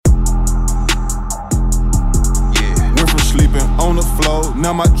on the floor.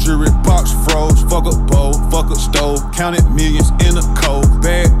 Now my jewelry box froze. Fuck a bowl, fuck a stove. Counted millions in a cold.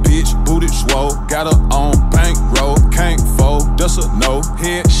 Bad bitch, booty swole. Got her on bankroll. Can't fold, that's a no.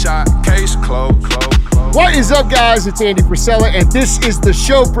 Headshot, case closed. What is up, guys? It's Andy Frisella, and this is the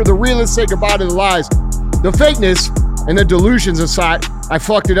show for the realists. Say goodbye to the lies, the fakeness, and the delusions aside. I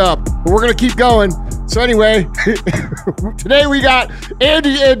fucked it up, but we're going to keep going. So anyway, today we got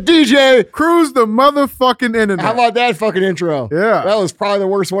Andy and DJ. Cruise the motherfucking internet. How about that fucking intro? Yeah. That was probably the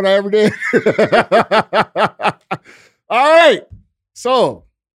worst one I ever did. All right. So,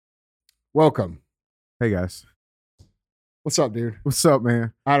 welcome. Hey, guys. What's up, dude? What's up,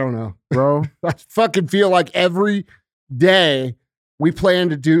 man? I don't know. Bro. I fucking feel like every day we plan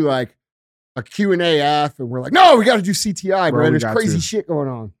to do like a Q&A and we're like, no, we got to do CTI, bro. There's crazy shit going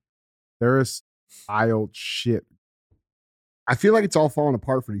on. There is wild shit. I feel like it's all falling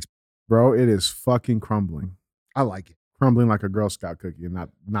apart for these. Bro, it is fucking crumbling. I like it. Crumbling like a Girl Scout cookie and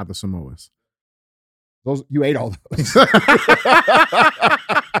not the Samoas. Those, you ate all those.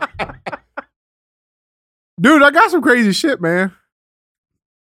 Dude, I got some crazy shit, man.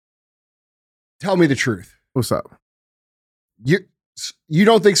 Tell me the truth. What's up? You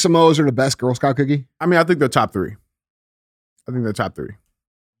don't think Samoas are the best Girl Scout cookie? I mean, I think they're top three.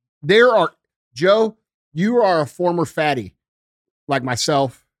 There are, Joe, you are a former fatty like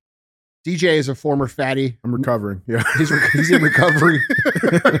myself. DJ is a former fatty. I'm recovering. Yeah. He's in recovery.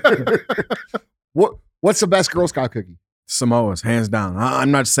 What's the best Girl Scout cookie? Samoas, hands down.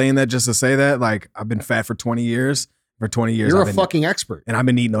 I'm not saying that just to say that. Like, I've been fat for 20 years. For 20 years, you're a fucking expert. And I've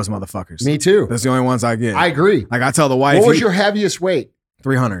been eating those motherfuckers. Me too. That's the only ones I get. I agree. Like, I tell the wife. What was your heaviest weight?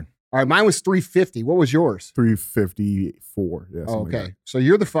 300. All right, mine was 350. What was yours? 354. Yeah. Okay. Like so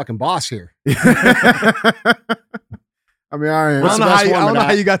you're the fucking boss here. I mean, I don't know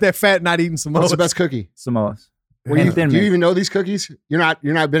how you got that fat not eating Samoas. What's the best cookie? Samoas. Do you even know these cookies? You're not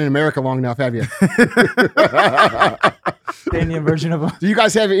been in America long enough, have you? The Indian version of them. Do you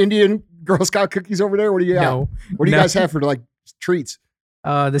guys have Indian Girl Scout cookies over there? What do you have? No. What do you guys have for like treats?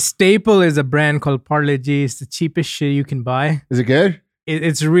 The staple is a brand called Parle G. It's the cheapest shit you can buy. Is it good?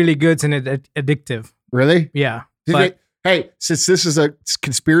 It's really good and it's addictive. Really? Yeah. Hey, since this is a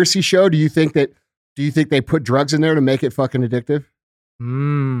conspiracy show, do you think they put drugs in there to make it fucking addictive?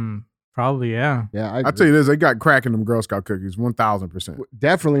 Probably, yeah. Yeah, I'll tell you this: they got crack in them Girl Scout cookies, 1,000%.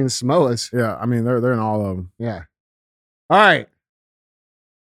 Definitely in the Samoas. Yeah, I mean they're in all of them. Yeah. All right,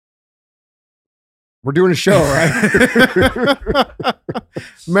 we're doing a show, right?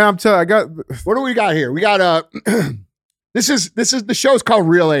 Man, I'm telling you, I got. What do we got here? We got this is the show's called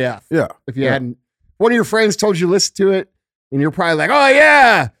Real AF. Yeah. If you hadn't, one of your friends told you to listen to it, and you're probably like, oh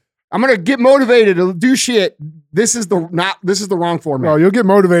yeah, I'm gonna get motivated to do shit. This is the wrong format. Oh, you'll get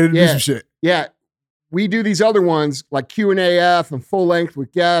motivated to do some shit. Yeah. We do these other ones like Q&AF and full length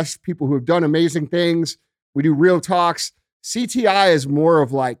with guests, people who have done amazing things. We do real talks. CTI is more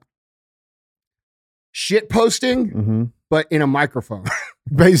of like shit posting, but in a microphone.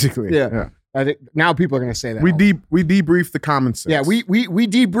 Basically. Yeah. I think now people are going to say that. We debrief the common sense. Yeah, we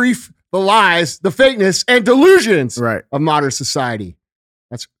debrief the lies, the fakeness, and delusions of modern society.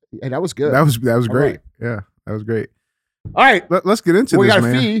 That was good. That was great. Right. Yeah, that was great. All right, let's get into this. We got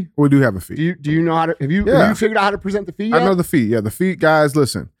man. A fee. We do have a fee. Do you know how to? Have you figured out how to present the fee yet? I know the fee. Yeah, the fee, guys.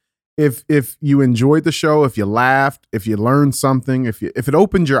 Listen, if you enjoyed the show, if you laughed, if you learned something, if it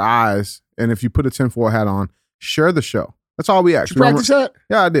opened your eyes, and if you put a tinfoil hat on, share the show. That's all we ask. Did you practice that?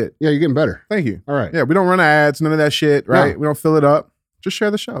 Yeah, I did. Yeah, you're getting better. Thank you. All right. Yeah, we don't run ads, none of that shit. Right? No. We don't fill it up. Just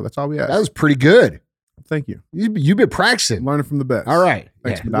share the show. That's all we ask. That was pretty good. Thank you. You've been practicing. Learning from the best. All right.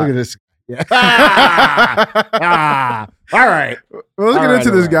 Thanks, Look at this. Yeah. All right. Well, let's get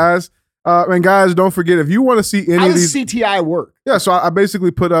into this, guys. And guys, don't forget, if you want to see any of these. How does CTI work? Yeah, so I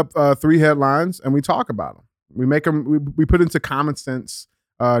basically put up 3 headlines and we talk about them. We make them, we put into common sense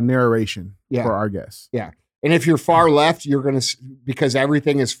narration for our guests. Yeah. And if you're far left, you're going to, because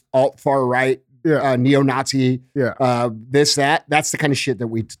everything is alt far right, neo-Nazi, this, that's the kind of shit that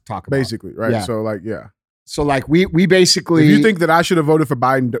we talk about. Basically, right? Yeah. So So we basically. If you think that I should have voted for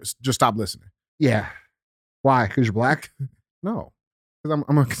Biden, just stop listening. Yeah. Why? Because you're black? No, because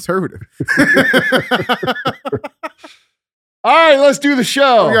I'm a conservative. All right, let's do the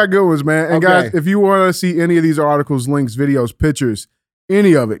show. We got good ones, man. And guys, if you want to see any of these articles, links, videos, pictures,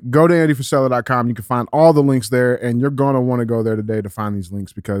 any of it, go to andyfrisella.com. You can find all the links there, and you're going to want to go there today to find these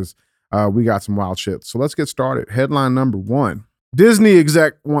links because we got some wild shit. So let's get started. Headline number 1. Disney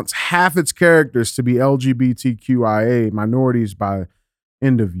exec wants half its characters to be LGBTQIA minorities by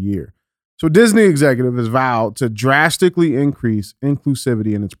end of year. So Disney executive has vowed to drastically increase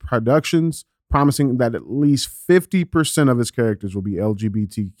inclusivity in its productions, promising that at least 50% of its characters will be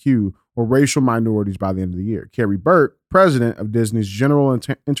LGBTQ or racial minorities by the end of the year. Carrie Burke, president of Disney's General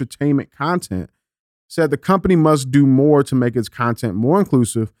Entertainment Content, said the company must do more to make its content more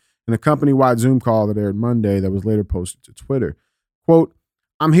inclusive in a company-wide Zoom call that aired Monday that was later posted to Twitter. Quote,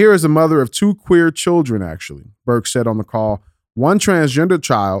 "I'm here as a mother of 2 queer children, actually," Burke said on the call, "one transgender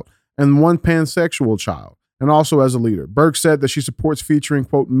child and one pansexual child, and also as a leader." Burke said that she supports featuring,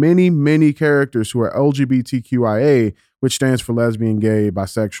 quote, many characters who are LGBTQIA, which stands for lesbian, gay,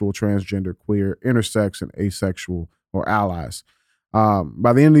 bisexual, transgender, queer, intersex, and asexual or allies.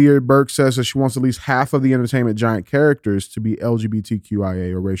 By the end of the year, Burke says that she wants at least half of the entertainment giant characters to be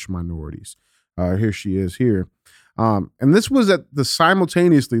LGBTQIA or racial minorities. Here she is here. And this was at the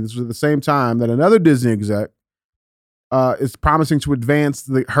same time that another Disney exec is promising to advance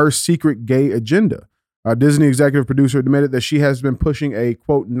her secret gay agenda. Disney executive producer admitted that she has been pushing a,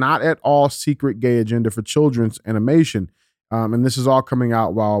 quote, not at all secret gay agenda for children's animation. And this is all coming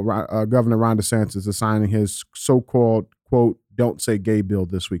out while Governor Ron DeSantis is signing his so-called, quote, don't say gay bill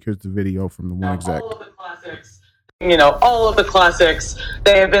this week. Here's the video from the one exec. All of the classics, all of the classics,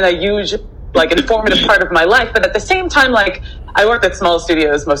 they have been a huge, informative part of my life. But at the same time, I worked at small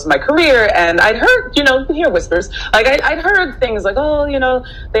studios most of my career, and I'd heard, you hear whispers. I'd heard things like, oh,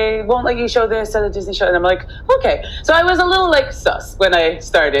 they won't let you show this at a Disney show. And I'm like, okay. So I was a little sus when I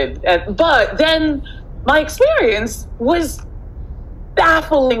started. But then my experience was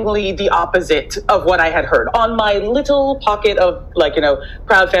bafflingly the opposite of what I had heard. On my little pocket of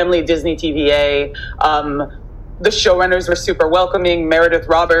Proud Family Disney TVA, the showrunners were super welcoming. Meredith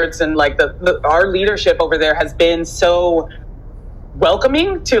Roberts and our leadership over there has been so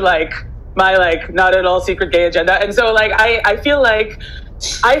welcoming to my not at all secret gay agenda. And so I feel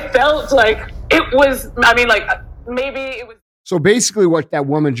I felt it was, maybe it was. So basically what that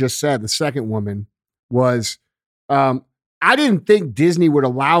woman just said, the second woman, was I didn't think Disney would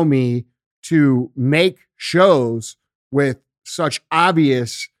allow me to make shows with such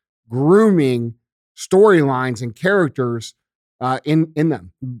obvious grooming storylines and characters in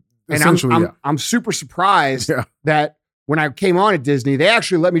them. And I'm super surprised that when I came on at Disney, they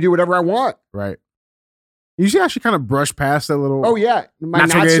actually let me do whatever I want. Right. You should actually kind of brush past that little. Oh yeah, my not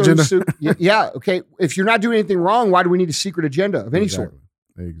so agenda. Yeah. Okay. If you're not doing anything wrong, why do we need a secret agenda of any sort?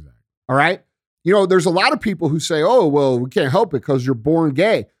 Exactly. All right. There's a lot of people who say, "Oh, well, we can't help it because you're born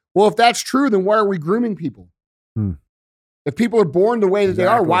gay." Well, if that's true, then why are we grooming people? If people are born the way that they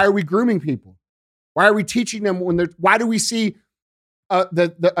are, why are we grooming people? Why are we teaching them why do we see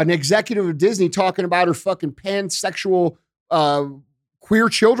an executive of Disney talking about her fucking pansexual queer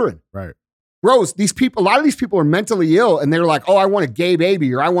children? Right. Bros, a lot of these people are mentally ill and they're like, oh, I want a gay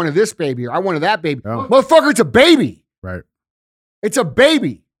baby, or I wanted this baby, or I wanted that baby. Oh. Motherfucker, it's a baby. Right. It's a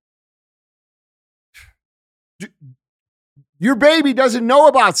baby. Your baby doesn't know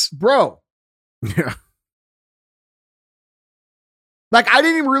about, bro. Yeah. I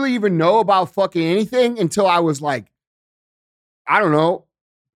didn't really even know about fucking anything until I was I don't know,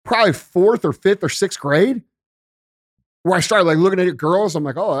 probably 4th or 5th or 6th grade, where I started looking at girls. I'm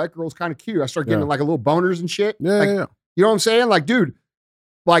like, oh, that girl's kind of cute. I started getting little boners and shit. Yeah, You know what I'm saying? Dude,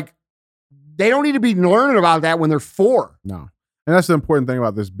 they don't need to be learning about that when they're 4. No. And that's the important thing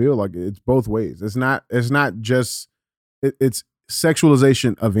about this bill. It's both ways. It's not just, it's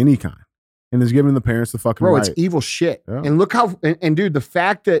sexualization of any kind. And it's giving the parents the fucking right. Bro, it's evil shit. Yeah. And look how, and dude, the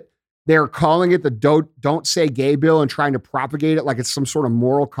fact that they're calling it the don't say gay bill and trying to propagate it like it's some sort of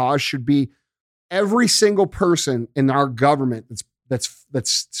moral cause should be every single person in our government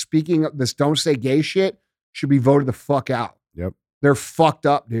that's speaking of this don't say gay shit should be voted the fuck out. Yep. They're fucked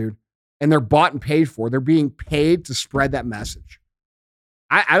up, dude. And they're bought and paid for. They're being paid to spread that message.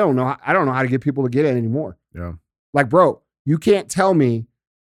 I don't know. I don't know how to get people to get it anymore. Yeah. Bro, you can't tell me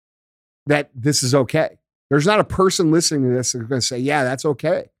that this is okay. There's not a person listening to this that's going to say, yeah, that's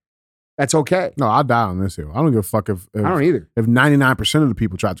okay. That's okay. No, I'll die on this hill. I don't give a fuck if I don't either. If 99% of the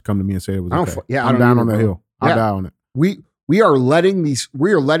people tried to come to me and say it was okay. I'm down on that hill. I'll die on it. We are letting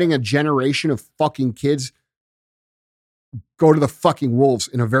a generation of fucking kids go to the fucking wolves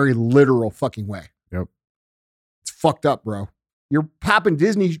in a very literal fucking way. Yep. It's fucked up, bro. You're popping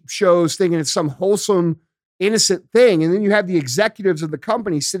Disney shows thinking it's some wholesome, innocent thing. And then you have the executives of the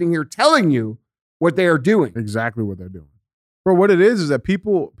company sitting here telling you what they are doing. Exactly what they're doing. Bro, what it is that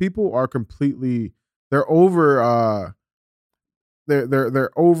people are completely, they're over,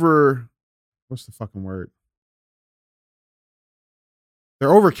 they're over, what's the fucking word?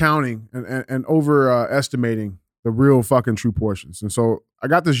 They're over counting and over estimating the real fucking true portions. And so I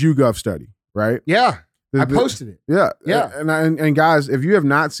got this YouGov study, right? Yeah. I posted it. Yeah. Yeah. And guys, if you have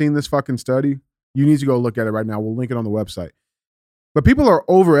not seen this fucking study, you need to go look at it right now. We'll link it on the website. But people are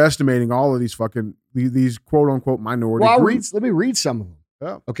overestimating all of these fucking, these quote unquote minority groups. Let me read some of them.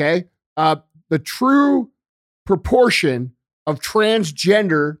 Yeah. Okay. The true proportion of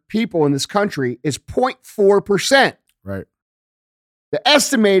transgender people in this country is 0.4%. Right. The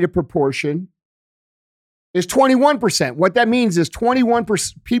estimated proportion is 21%. What that means is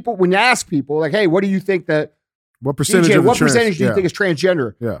 21% people, when you ask people, like, hey, what do you think that, what percentage DJ, of what percentage do you think is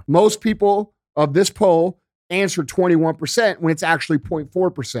transgender? Yeah. Most people of this poll answered 21% when it's actually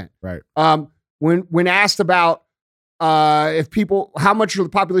 0.4%. Right. When asked about if people, how much of the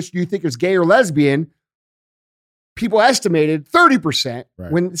population do you think is gay or lesbian, people estimated 30%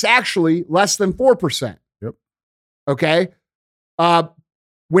 when it's actually less than 4%. Yep. Okay.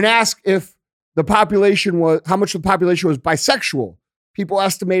 When asked if the population was, how much of the population was bisexual, people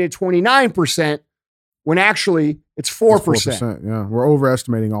estimated 29% when actually it's 4%. It's 4%. Yeah. We're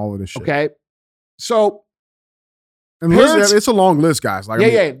overestimating all of this shit. Okay. So, and parents, it's a long list, guys. Like,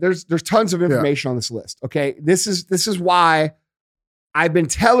 there's tons of information on this list. Okay. This is why I've been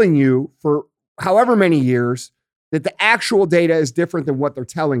telling you for however many years that the actual data is different than what they're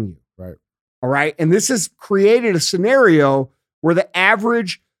telling you. Right. All right. And this has created a scenario where the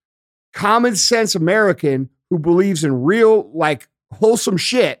average common sense American who believes in real, like, wholesome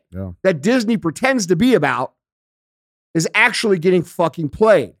shit that Disney pretends to be about is actually getting fucking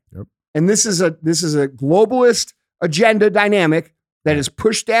played. Yep. And this is a globalist agenda dynamic that is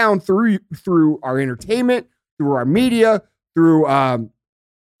pushed down through our entertainment, through our media, through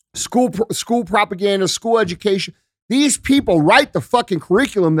school propaganda, school education. These people write the fucking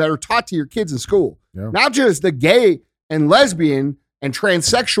curriculum that are taught to your kids in school. Yeah. Not just the gay and lesbian and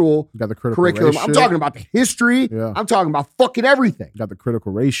transsexual you got the critical curriculum. race I'm shit. talking about the history. Yeah. I'm talking about fucking everything. You got the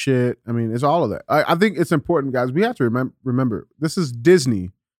critical race shit. I mean, it's all of that. I think it's important, guys. We have to remember this is Disney.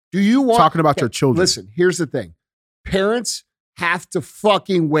 Do you want talking about your children? Listen, here's the thing. Parents have to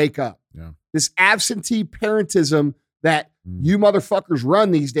fucking wake up. Yeah. This absentee parentism that you motherfuckers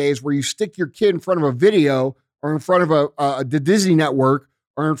run these days, where you stick your kid in front of a video or in front of the Disney network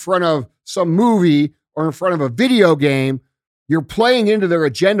or in front of some movie or in front of a video game, you're playing into their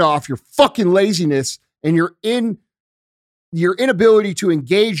agenda off your fucking laziness and your inability to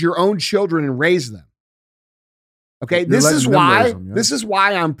engage your own children and raise them. Okay, this is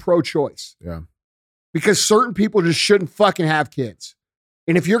why I'm pro-choice. Yeah. Because certain people just shouldn't fucking have kids.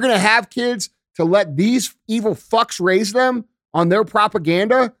 And if you're going to have kids to let these evil fucks raise them on their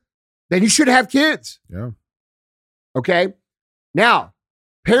propaganda, then you should have kids. Yeah. Okay? Now,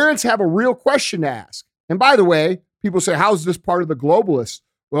 parents have a real question to ask. And by the way, people say, how's this part of the globalists?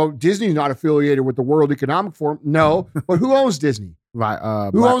 Well, Disney's not affiliated with the World Economic Forum. No, but who owns Disney?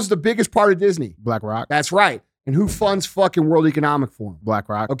 Who owns the biggest part of Disney? BlackRock. That's right. And who funds fucking World Economic Forum?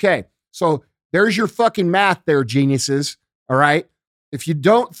 BlackRock. Okay, so there's your fucking math there, geniuses. All right? If you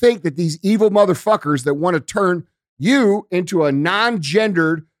don't think that these evil motherfuckers that want to turn you into a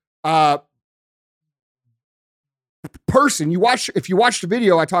non-gendered person, if you watch the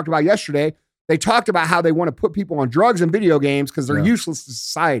video I talked about yesterday, they talked about how they want to put people on drugs and video games because they're useless to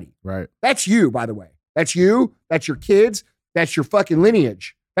society. Right. That's you, by the way. That's you. That's your kids. That's your fucking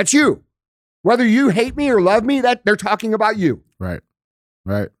lineage. That's you. Whether you hate me or love me, that they're talking about you. Right.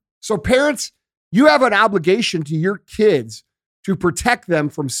 Right. So parents, you have an obligation to your kids to protect them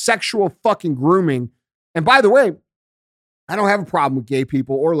from sexual fucking grooming. And by the way, I don't have a problem with gay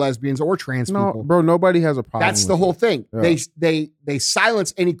people or lesbians or trans people. Bro, nobody has a problem. That's the whole thing. Yeah. They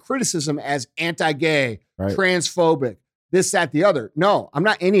silence any criticism as anti-gay, Right. transphobic, this, that, the other. No, I'm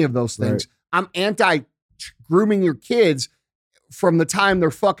not any of those things. Right. I'm anti-grooming your kids from the time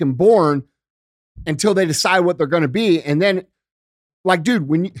they're fucking born until they decide what they're going to be. And then, like,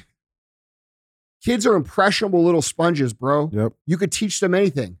 dude, kids are impressionable little sponges, bro. Yep. You could teach them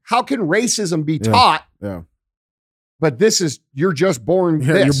anything. How can racism be taught? Yeah. But you're just born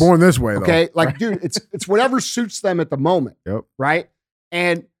Yeah, this. you're born this way, though. Okay? Like, dude, it's whatever suits them at the moment. Yep. Right?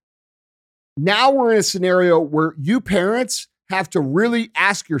 And now we're in a scenario where you parents have to really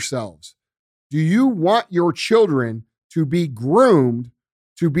ask yourselves, do you want your children to be groomed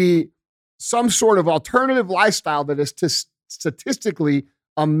to be some sort of alternative lifestyle that is statistically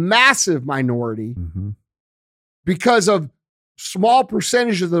a massive minority because of small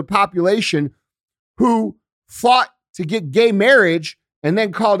percentages of the population who fought to get gay marriage and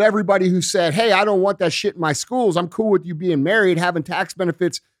then called everybody who said, hey, I don't want that shit in my schools. I'm cool with you being married, having tax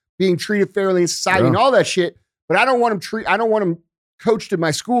benefits, being treated fairly in society and all that shit. But I don't want them coached in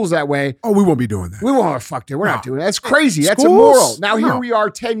my schools that way. Oh, we won't be doing that. We won't fuck it. We're not doing that. That's crazy. That's Schools? immoral. Now here No. we are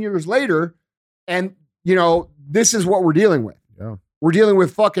 10 years later, and this is what we're dealing with. Yeah. We're dealing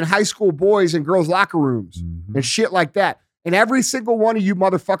with fucking high school boys and girls' locker rooms and shit like that. And every single one of you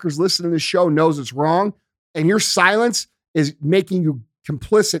motherfuckers listening to this show knows it's wrong. And your silence is making you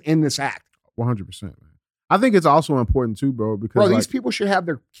complicit in this act. 100%, man. I think it's also important too, bro, because these people should have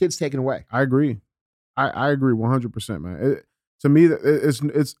their kids taken away. I agree. I agree 100%, man. To me,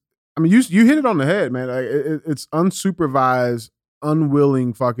 it's. I mean, you hit it on the head, man. It's unsupervised,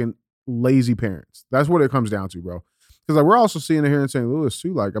 unwilling, fucking lazy parents. That's what it comes down to, bro. Because we're also seeing it here in St. Louis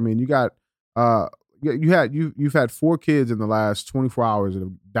too. Like, I mean, you got you've had 4 kids in the last 24 hours that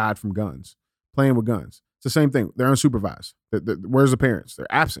have died from guns, playing with guns. It's the same thing. They're unsupervised. Where's the parents? They're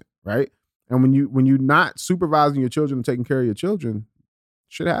absent, right? And when you're not supervising your children and taking care of your children,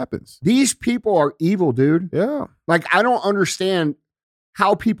 shit happens. These people are evil, dude. Yeah. Like, I don't understand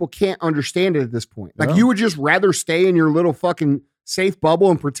how people can't understand it at this point. Like, you would just rather stay in your little fucking safe bubble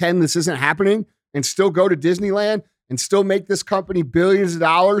and pretend this isn't happening and still go to Disneyland and still make this company billions of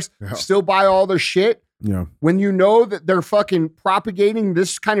dollars, still buy all their shit. Yeah. When you know that they're fucking propagating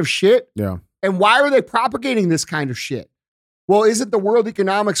this kind of shit. Yeah. And why are they propagating this kind of shit? Well, isn't the World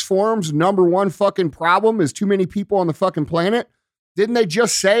Economics Forum's number one fucking problem is too many people on the fucking planet? Didn't they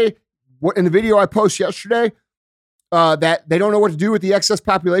just say in the video I posted yesterday that they don't know what to do with the excess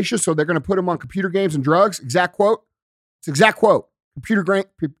population, so they're going to put them on computer games and drugs? Exact quote. It's exact quote.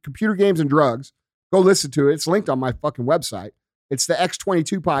 Computer games and drugs. Go listen to it. It's linked on my fucking website. It's the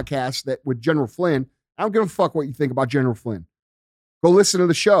X22 podcast that with General Flynn. I don't give a fuck what you think about General Flynn. Go listen to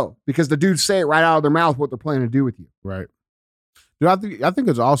the show because the dudes say it right out of their mouth what they're planning to do with you. Right. Dude, I think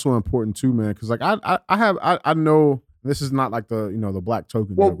it's also important too, man, because like I know this is not like the the black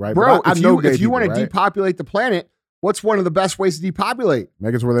token joke, right? Bro, but if you want to depopulate the planet, what's one of the best ways to depopulate?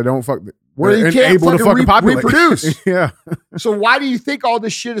 Make it where they don't fuck, where you can't fucking reproduce. Yeah. So why do you think all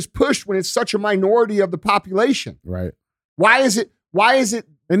this shit is pushed when it's such a minority of the population? Right. Why is it?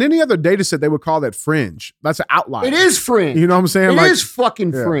 In any other data set, they would call that fringe. That's an outlier. It is fringe. You know what I'm saying? It is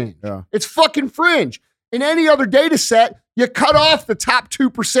fucking fringe. Yeah. It's fucking fringe. In any other data set, you cut off the top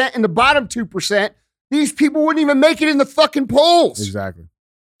 2% and the bottom 2%. These people wouldn't even make it in the fucking polls. Exactly.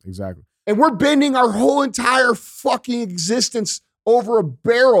 And we're bending our whole entire fucking existence over a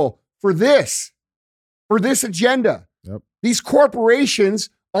barrel for this agenda. Yep. These corporations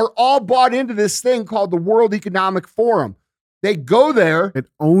are all bought into this thing called the World Economic Forum. They go there. It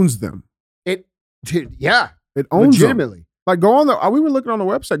owns them. It owns legitimately. Them. Like, go on we were looking on the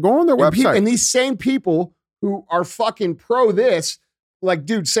website. Go on their website. And these same people who are fucking pro this, like,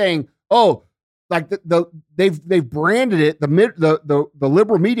 dude, saying, oh, like they've branded it. The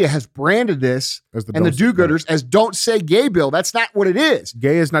liberal media has branded this and the do-gooders as "Don't Say Gay" bill. That's not what it is.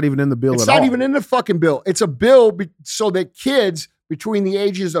 Gay is not even in the bill at all. It's not even in the fucking bill. It's a bill so that kids between the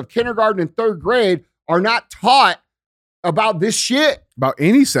ages of kindergarten and 3rd grade are not taught about this shit. About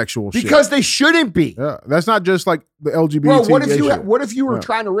any sexual shit. Because they shouldn't be. Yeah. That's not just like the LGBT. Well, what if you were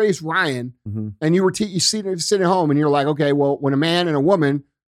trying to raise Ryan and you were sitting at home and you're like, okay, well, when a man and a woman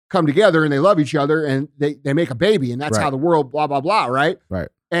come together and they love each other and they make a baby and that's how the world blah, blah, blah, right? Right.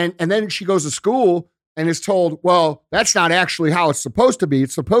 And then she goes to school and is told, well, that's not actually how it's supposed to be.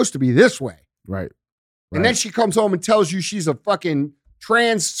 It's supposed to be this way. Right. And then she comes home and tells you she's a fucking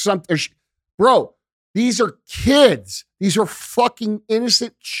trans something. Bro, these are kids. These are fucking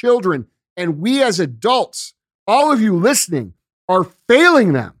innocent children. And we as adults, all of you listening, are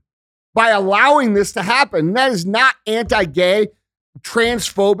failing them by allowing this to happen. And that is not anti-gay,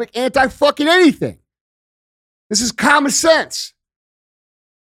 transphobic, anti-fucking anything. This is common sense.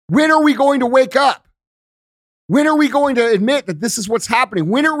 When are we going to wake up? When are we going to admit that this is what's happening?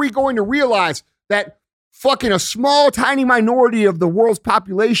 When are we going to realize that fucking a small, tiny minority of the world's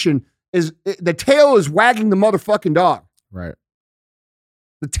population the tail is wagging the motherfucking dog. Right.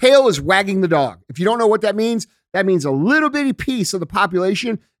 The tail is wagging the dog. If you don't know what that means a little bitty piece of the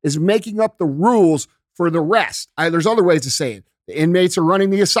population is making up the rules for the rest. There's other ways to say it. The inmates are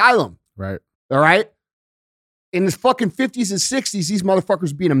running the asylum. Right. All right. In the fucking 50s and 60s, these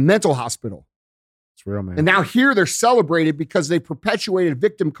motherfuckers be in a mental hospital. It's real, man. And now here they're celebrated because they perpetuated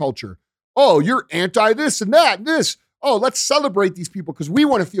victim culture. Oh, you're anti this and that and this. Oh, let's celebrate these people because we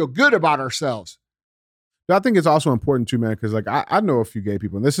want to feel good about ourselves. I think it's also important too, man, because like I know a few gay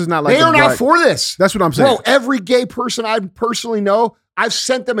people, and this is not like they are not for this. That's what I'm saying. Bro, every gay person I personally know, I've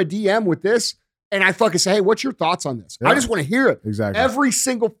sent them a DM with this, and I fucking say, hey, what's your thoughts on this? Yeah. I just want to hear it. Exactly. Every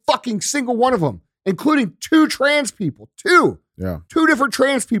single one of them, including 2 trans people. 2. Yeah. 2 different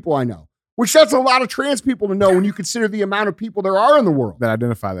trans people I know. Which that's a lot of trans people to know when you consider the amount of people there are in the world. That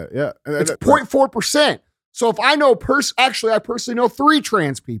identify that. Yeah. It's 0.4%. So if I know, I personally know 3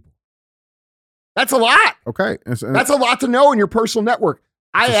 trans people. That's a lot. Okay. That's a lot to know in your personal network.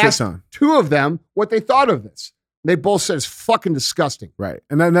 I asked 2 of them what they thought of this. They both said it's fucking disgusting. Right.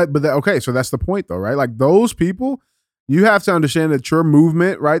 And then okay, so that's the point though, right? Like those people, you have to understand that your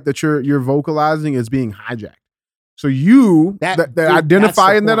movement, right, that you're vocalizing is being hijacked. So you that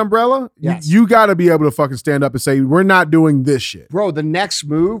identify in that umbrella, yes. you got to be able to fucking stand up and say, we're not doing this shit. Bro, the next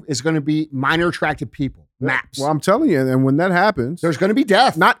move is going to be minor attracted people. Maps. Well, I'm telling you, and when that happens, there's going to be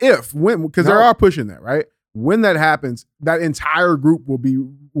death. Not if, when, because they are pushing that, right? When that happens, that entire group will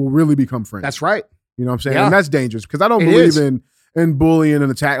really become friends. That's right. You know what I'm saying? Yeah. And that's dangerous because I don't believe in bullying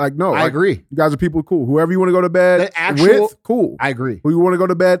and attack. Like, no. I agree. You guys are people cool. Whoever you want to go to bed with, cool. I agree. Who you want to go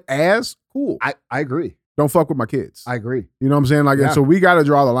to bed as, cool. I agree. Don't fuck with my kids. I agree. You know what I'm saying? Like, and so we got to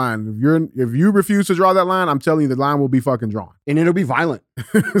draw the line. If you refuse to draw that line, I'm telling you, the line will be fucking drawn. And it'll be violent.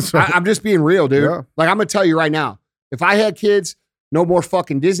 So, I'm just being real, dude. Yeah. Like, I'm going to tell you right now, if I had kids, no more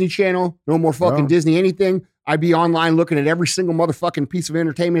fucking Disney Channel, no more fucking Disney anything. I'd be online looking at every single motherfucking piece of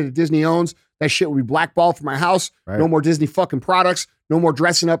entertainment that Disney owns. That shit would be blackballed from my house. Right. No more Disney fucking products. No more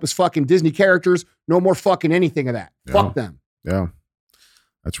dressing up as fucking Disney characters. No more fucking anything of that. Yeah. Fuck them. Yeah.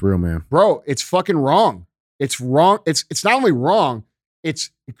 That's real, man. Bro, it's fucking wrong. It's wrong. It's not only wrong, it's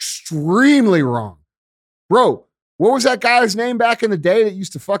extremely wrong. Bro, what was that guy's name back in the day that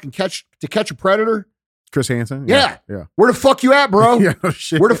used to fucking catch a predator? Chris Hansen? Yeah. Yeah. Where the fuck you at, bro? Yeah, no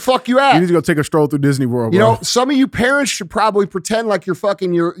shit. Where the fuck you at? You need to go take a stroll through Disney World, You bro. know, some of you parents should probably pretend like you're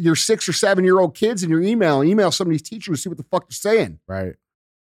fucking your 6 or 7 year old kids in your email. Email some of these teachers to see what the fuck they're saying. Right.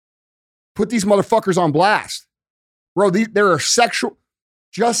 Put these motherfuckers on blast. Bro, there are sexual,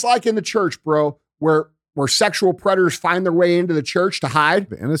 just like in the church, bro, where sexual predators find their way into the church to hide.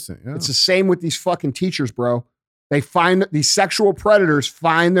 The innocent, yeah. It's the same with these fucking teachers, bro. These sexual predators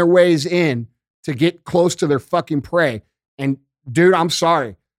find their ways in to get close to their fucking prey. And dude, I'm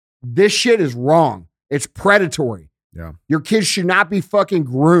sorry. This shit is wrong. It's predatory. Yeah. Your kids should not be fucking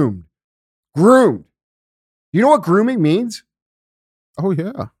groomed. Groomed. You know what grooming means? Oh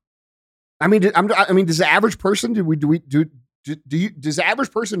yeah. I mean, does the average person, does the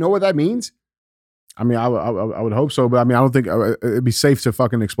average person know what that means? I mean, I would hope so, but I mean, I don't think it'd be safe to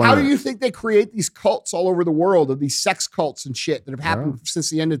fucking explain. How do you think they create these cults all over the world of these sex cults and shit that have happened since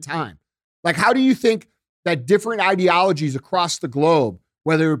the end of time? Like, how do you think that different ideologies across the globe,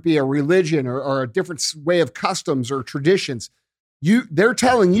 whether it be a religion or a different way of customs or traditions, they're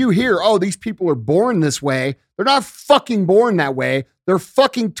telling you here, oh, these people are born this way. They're not fucking born that way. They're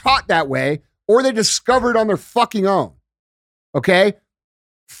fucking taught that way, or they discovered on their fucking own. Okay?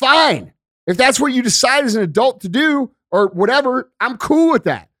 Fine. If that's what you decide as an adult to do or whatever, I'm cool with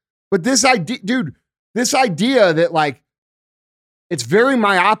that. But this idea, dude, that like, it's very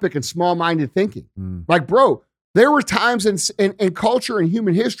myopic and small-minded thinking. Like, bro, there were times in culture and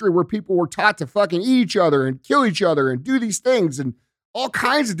human history where people were taught to fucking eat each other and kill each other and do these things and all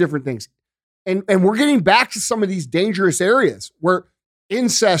kinds of different things. And we're getting back to some of these dangerous areas where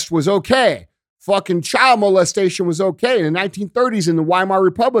incest was okay. Fucking child molestation was okay. In the 1930s in the Weimar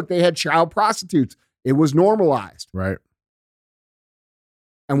Republic, they had child prostitutes. It was normalized. Right.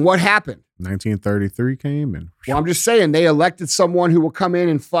 And what happened? 1933 came and. Well, I'm just saying they elected someone who will come in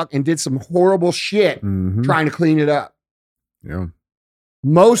and fuck and did some horrible shit trying to clean it up. Yeah.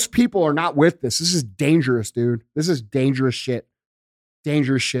 Most people are not with this. This is dangerous, dude. This is dangerous shit.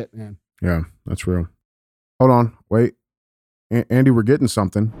 Dangerous shit, man. Yeah, that's real. Hold on. Wait. Andy, we're getting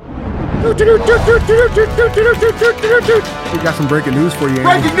something. We got some breaking news for you,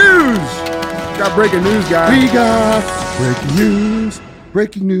 Andy. Breaking news! Got breaking news, guys. We got breaking news.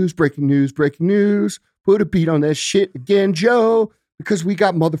 Breaking news, breaking news, breaking news. Put a beat on that shit again, Joe, because we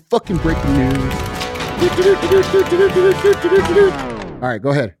got motherfucking breaking news. All right,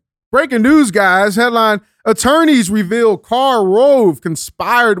 go ahead. Breaking news, guys. Headline: Attorneys reveal Karl Rove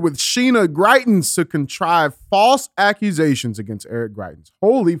conspired with Sheena Greitens to contrive false accusations against Eric Greitens.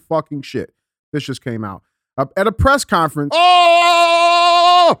 Holy fucking shit. This just came out. At a press conference.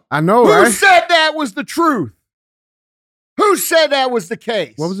 Oh! I know, Who right? said that was the truth? Who said that was the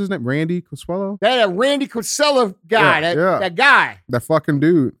case? What was his name? Randy Cosuelo? That Randy Cosuelo guy. That guy. That fucking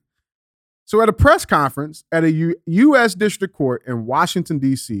dude. So at a press conference at a U.S. District Court in Washington,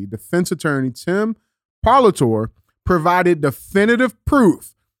 D.C., defense attorney Tim Parlatore provided definitive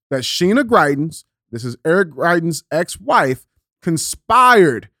proof that Sheena Greitens, this is Eric Greitens' ex-wife,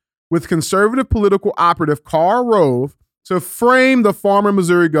 conspired with conservative political operative Karl Rove to frame the former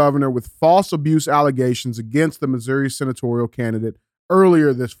Missouri governor with false abuse allegations against the Missouri senatorial candidate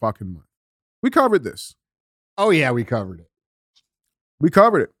earlier this fucking month. We covered this. Oh, yeah, we covered it. We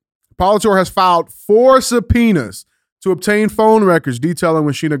covered it. Parlatore has filed 4 subpoenas to obtain phone records detailing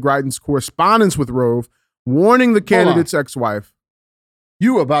Washina Greitens' correspondence with Rove, warning the candidate's ex-wife.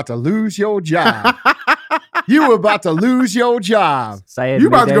 You about to lose your job. You about to lose your job. You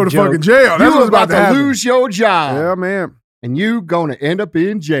about to go to fucking jail. That's what's about to lose your job. Yeah, man. And you gonna end up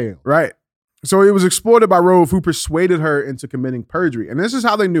in jail. Right. So it was exploited by Rove, who persuaded her into committing perjury. And this is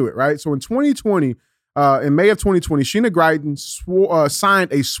how they knew it, right? So in 2020, in May of 2020, Sheena Greitens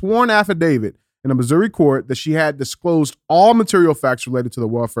signed a sworn affidavit in a Missouri court that she had disclosed all material facts related to the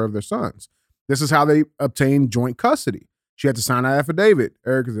welfare of their sons. This is how they obtained joint custody. She had to sign an affidavit.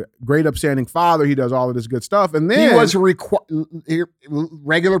 Eric is a great upstanding father. He does all of this good stuff. And then he was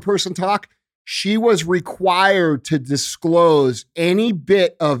regular person talk. She was required to disclose any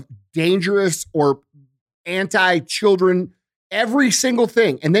bit of dangerous or anti-children, every single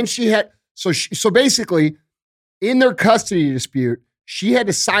thing. And then she had, so basically in their custody dispute, she had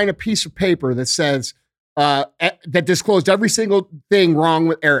to sign a piece of paper that says, that disclosed every single thing wrong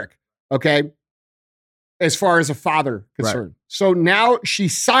with Eric. Okay. As far as a father concerned. Right. So now she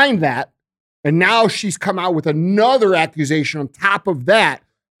signed that, and now she's come out with another accusation on top of that,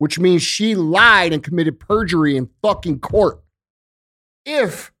 which means she lied and committed perjury in fucking court.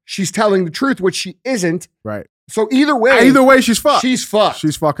 If she's telling the truth, which she isn't. Right. So either way, she's fucked. She's fucked.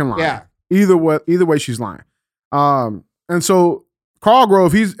 She's fucking lying. Yeah. Either way, she's lying. And so Carl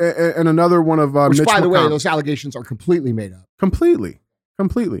Grove, he's and another one of which, Mitch by the McConnell. way, those allegations are completely made up. Completely.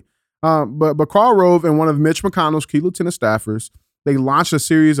 But Carl Rove and one of Mitch McConnell's key lieutenant staffers, they launched a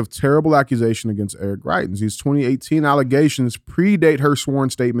series of terrible accusations against Eric Greitens. These 2018 allegations predate her sworn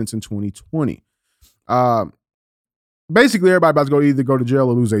statements in 2020. Basically, everybody about to either go to jail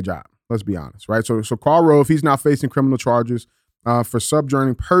or lose their job. Let's be honest, right? So Carl Rove, he's now facing criminal charges for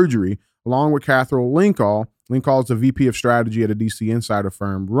subjourning perjury, along with Catherine Linkall. Linkall is the VP of strategy at a DC insider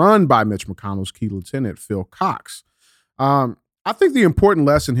firm run by Mitch McConnell's key lieutenant, Phil Cox. I think the important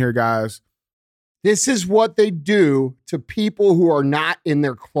lesson here, guys. This is what they do to people who are not in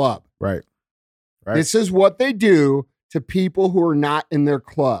their club. Right. This is what they do to people who are not in their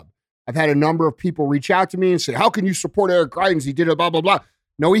club. I've had a number of people reach out to me and say, how can you support Eric Greitens? He did it, blah, blah, blah.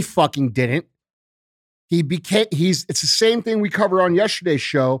 No, he fucking didn't. It's the same thing we covered on yesterday's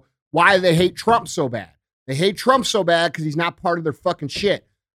show, why they hate Trump so bad. They hate Trump so bad because he's not part of their fucking shit.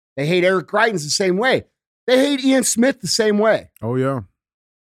 They hate Eric Greitens the same way. They hate Ian Smith the same way. Oh, yeah.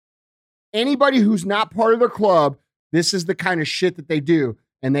 Anybody who's not part of their club, this is the kind of shit that they do.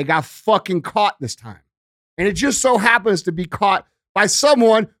 And they got fucking caught this time. And it just so happens to be caught by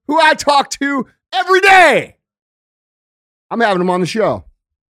someone who I talk to every day. I'm having him on the show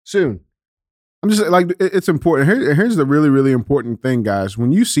soon. I'm just like, it's important. Here's the really, really important thing, guys.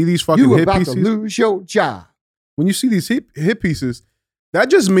 When you see these fucking hit pieces. You about to lose your job. When you see these hit pieces, that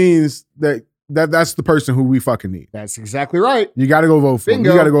just means that's the person who we fucking need. That's exactly right. You got to go vote for him.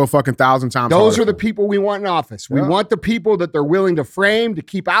 You got to go a fucking 1,000 times. Those are the people we want in office. We want the people that they're willing to frame to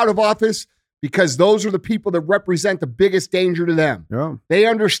keep out of office, because those are the people that represent the biggest danger to them. Yeah. They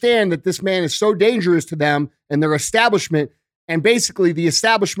understand that this man is so dangerous to them and their establishment, and basically the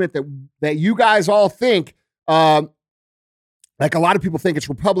establishment that you guys all think, like a lot of people think it's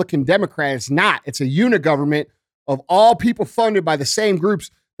Republican, Democrat. It's not. It's a unigovernment of all people funded by the same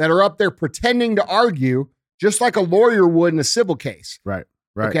groups that are up there pretending to argue, just like a lawyer would in a civil case. Right.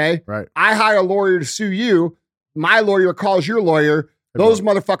 Okay? Right. I hire a lawyer to sue you. My lawyer calls your lawyer. Those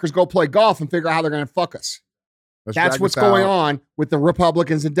motherfuckers go play golf and figure out how they're going to fuck us. That's what's going on with the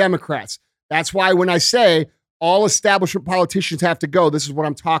Republicans and Democrats. That's why when I say all establishment politicians have to go, this is what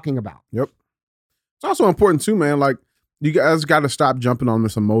I'm talking about. Yep. It's also important too, man. Like, you guys got to stop jumping on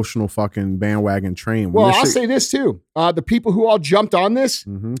this emotional fucking bandwagon train. Well, I'll say this too. The people who all jumped on this,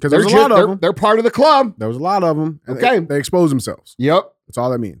 because there's a lot of them. They're part of the club. There was a lot of them. Okay. They expose themselves. Yep. That's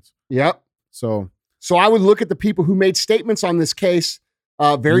all that means. Yep. So I would look at the people who made statements on this case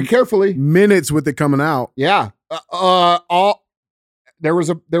very carefully. Minutes with it coming out. Yeah. There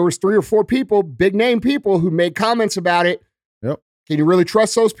was 3 or 4 people, big name people, who made comments about it. Yep. Can you really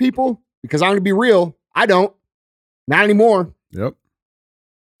trust those people? Because I'm going to be real. I don't. Not anymore. Yep.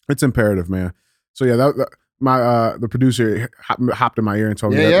 It's imperative, man. So yeah, the producer hopped in my ear and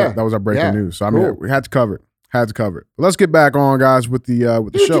told me that was our breaking news. So I mean, we had to cover it. But let's get back on, guys, with the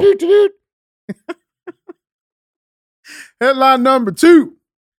show. Headline number 2.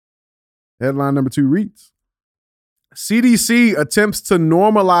 Headline number 2 reads: CDC attempts to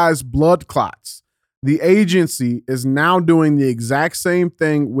normalize blood clots. The agency is now doing the exact same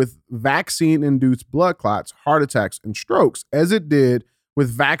thing with vaccine-induced blood clots, heart attacks, and strokes as it did with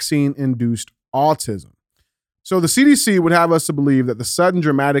vaccine-induced autism. So the CDC would have us to believe that the sudden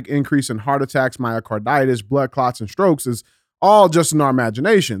dramatic increase in heart attacks, myocarditis, blood clots, and strokes is all just in our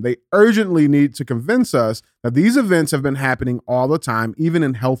imagination. They urgently need to convince us that these events have been happening all the time, even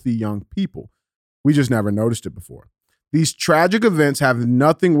in healthy young people. We just never noticed it before. These tragic events have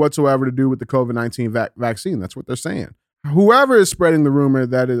nothing whatsoever to do with the COVID-19 vaccine. That's what they're saying. Whoever is spreading the rumor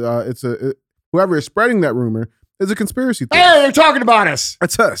that whoever is spreading that rumor is a conspiracy theory. Hey, they're talking about us.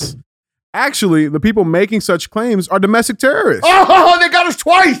 That's us. Actually, the people making such claims are domestic terrorists. Oh, they got us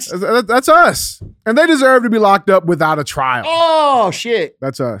twice. That's us. And they deserve to be locked up without a trial. Oh, shit.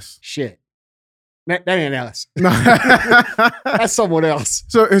 That's us. Shit. That ain't us. No. That's someone else.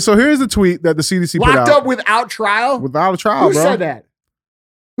 So here's the tweet that the CDC put out. Locked up without trial? Without a trial, Who bro. said that?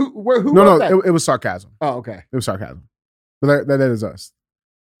 Who wrote that? It was sarcasm. Oh, okay. It was sarcasm. But that is us.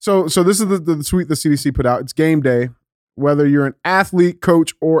 So this is the tweet the CDC put out. It's game day. Whether you're an athlete,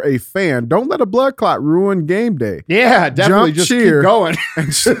 coach, or a fan, don't let a blood clot ruin game day. Yeah, definitely. Jump, just cheer, keep going.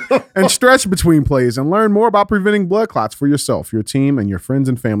 and stretch between plays and learn more about preventing blood clots for yourself, your team, and your friends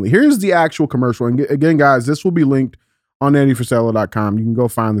and family. Here's the actual commercial. And again, guys, this will be linked on AndyFrisella.com. You can go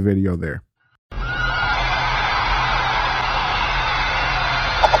find the video there.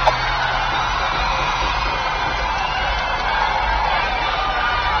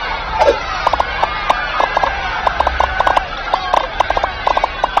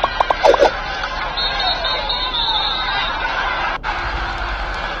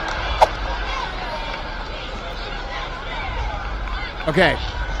 Okay.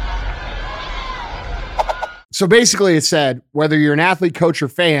 So basically it said, whether you're an athlete, coach, or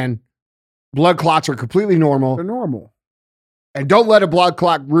fan, blood clots are completely normal. They're normal. And don't let a blood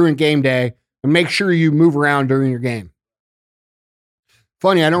clot ruin game day, and make sure you move around during your game.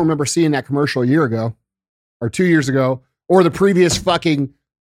 Funny, I don't remember seeing that commercial a year ago or 2 years ago or the previous fucking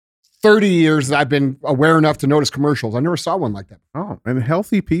 30 years that I've been aware enough to notice commercials. I never saw one like that. Oh, and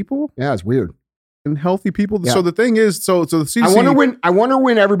healthy people? Yeah, it's weird. And healthy people. Yeah. So the thing is, so the CDC. I wonder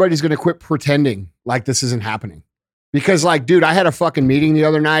when everybody's going to quit pretending like this isn't happening. Because, like, dude, I had a fucking meeting the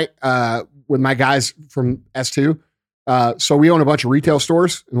other night with my guys from S2. So we own a bunch of retail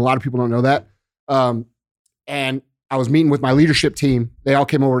stores, and a lot of people don't know that. And I was meeting with my leadership team. They all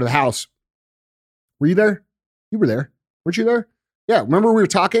came over to the house. Were you there? You were there. Weren't you there? Yeah. Remember we were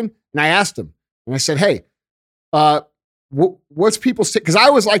talking, and I asked them, and I said, hey, what's people say? Because I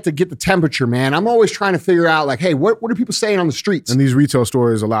always like to get the temperature, man. I'm always trying to figure out, like, hey, what are people saying on the streets? And these retail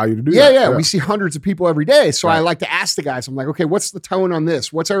stores allow you to do that. Yeah. We see hundreds of people every day. So Right. I like to ask the guys, I'm like, okay, what's the tone on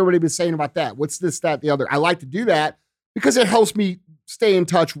this? What's everybody been saying about that? What's this, that, the other? I like to do that because it helps me stay in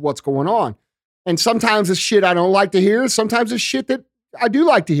touch with what's going on. And sometimes it's shit I don't like to hear. Sometimes it's shit that I do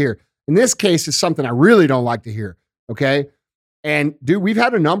like to hear. In this case, it's something I really don't like to hear. Okay. And dude, we've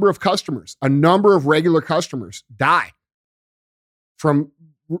had a number of regular customers die from,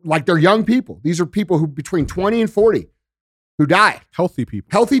 like, they're young people. These are people who between 20 and 40 who died. Healthy people.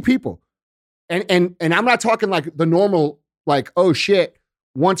 Healthy people. And I'm not talking like the normal, like, oh shit,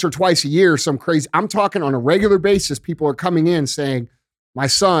 once or twice a year, some crazy. I'm talking on a regular basis. People are coming in saying, my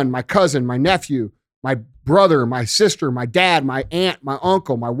son, my cousin, my nephew, my brother, my sister, my dad, my aunt, my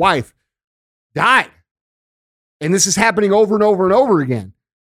uncle, my wife died. And this is happening over and over and over again.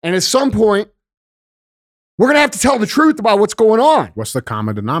 And at some point, we're going to have to tell the truth about what's going on. What's the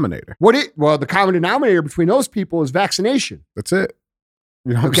common denominator? Well, the common denominator between those people is vaccination. That's it.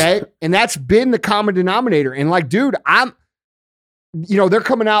 You know what I'm Okay. saying? And that's been the common denominator. And, like, dude, they're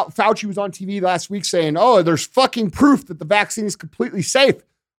coming out. Fauci was on TV last week saying, oh, there's fucking proof that the vaccine is completely safe.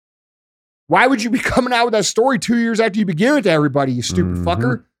 Why would you be coming out with that story 2 years after you begin it to everybody, you stupid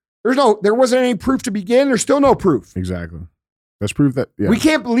fucker? There wasn't any proof to begin. There's still no proof. Exactly. That's proof that, yeah. We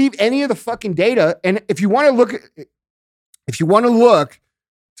can't believe any of the fucking data. And if you want to look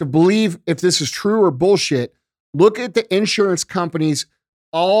to believe if this is true or bullshit, look at the insurance companies'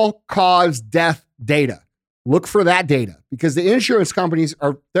 all-cause death data. Look for that data because the insurance companies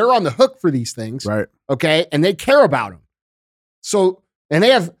they're on the hook for these things. Right. Okay. And they care about them. So, and they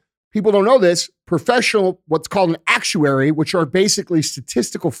have, people don't know this, professional, what's called an actuary, which are basically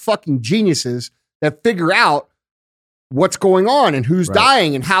statistical fucking geniuses that figure out what's going on and who's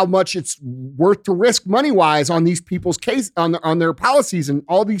dying and how much it's worth to risk money-wise on these people's case, on their policies and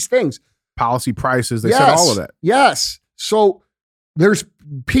all these things. Policy prices, they said all of that. Yes. So there's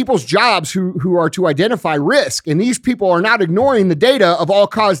people's jobs who are to identify risk, and these people are not ignoring the data of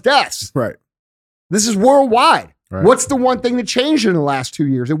all-cause deaths. Right. This is worldwide. Right. What's the one thing that changed in the last 2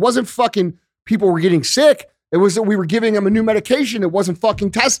 years? It wasn't fucking people were getting sick. It was that we were giving them a new medication that wasn't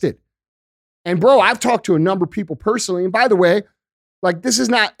fucking tested. And bro, I've talked to a number of people personally. And by the way, Like, this is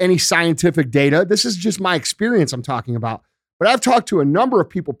not any scientific data. This is just my experience I'm talking about. But I've talked to a number of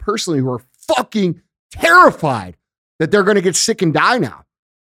people personally who are fucking terrified that they're going to get sick and die now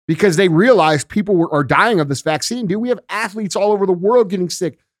because they realize people are dying of this vaccine. Dude, we have athletes all over the world getting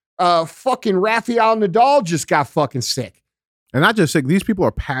sick. Fucking Rafael Nadal just got fucking sick. And not just sick, these people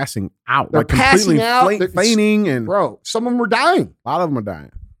are passing out. They're passing out. Fainting. And bro, some of them are dying. A lot of them are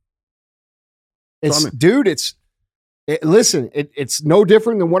dying. It's no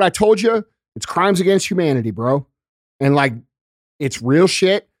different than what I told you. It's crimes against humanity, bro. And like, it's real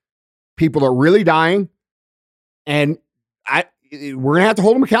shit. People are really dying. And we're going to have to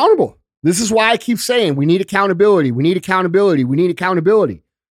hold them accountable. This is why I keep saying we need accountability. We need accountability. We need accountability.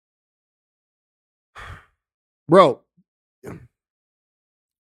 Bro,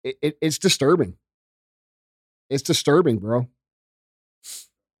 it's disturbing. It's disturbing, bro.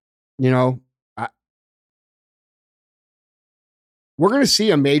 You know, we're going to see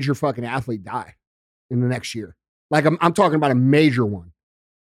a major fucking athlete die in the next year. Like, I'm talking about a major one.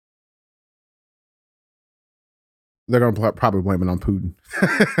 They're going to probably blame it on Putin.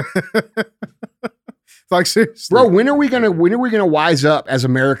 Like, seriously. Bro, when are we going to wise up as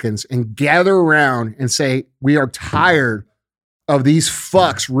Americans and gather around and say we are tired of these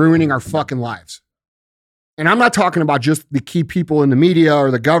fucks ruining our fucking lives? And I'm not talking about just the key people in the media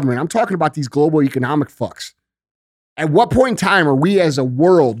or the government. I'm talking about these global economic fucks. At what point in time are we as a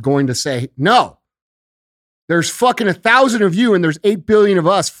world going to say, no, there's fucking 1,000 of you and there's 8 billion of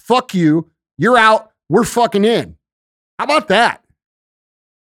us. Fuck you. You're out. We're fucking in. How about that?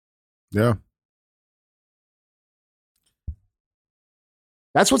 Yeah.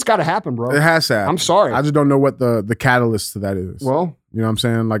 That's what's got to happen, bro. It has to happen. I'm sorry. I just don't know what the catalyst to that is. Well, you know what I'm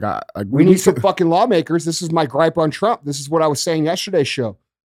saying? Like, we need some fucking lawmakers. This is my gripe on Trump. This is what I was saying yesterday's show.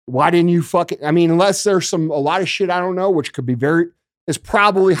 Why didn't you unless there's a lot of shit I don't know, which could be is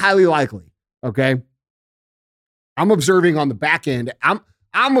probably highly likely. Okay. I'm observing on the back end.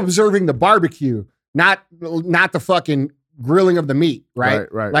 I'm observing the barbecue, not the fucking grilling of the meat, right?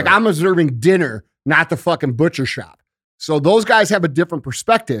 Like, I'm observing dinner, not the fucking butcher shop. So those guys have a different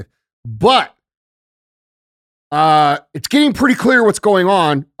perspective, but it's getting pretty clear what's going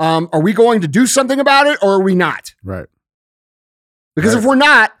on. Are we going to do something about it or are we not? Right. Because if we're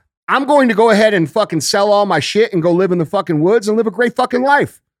not, I'm going to go ahead and fucking sell all my shit and go live in the fucking woods and live a great fucking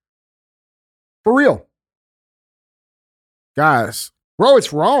life. For real. Guys. Bro,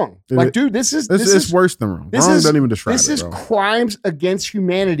 it's wrong. Like, dude, this is worse than wrong. Wrong doesn't even describe it. This is crimes against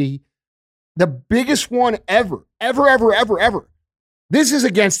humanity. The biggest one ever. This is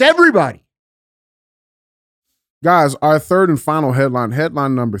against everybody. Guys, our third and final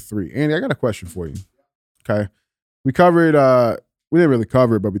headline number 3. Andy, I got a question for you. Okay. We covered, we didn't really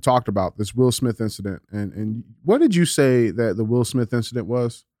cover it, but we talked about this Will Smith incident. And what did you say that the Will Smith incident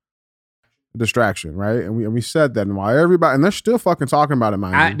was? A distraction, right? And we said that, and why everybody, and they're still fucking talking about it,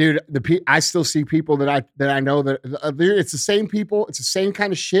 man. Dude, I still see people that I know that it's the same people. It's the same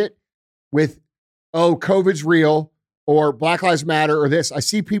kind of shit with, COVID's real or Black Lives Matter or this. I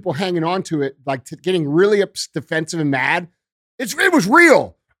see people hanging on to it, like getting really defensive and mad. It was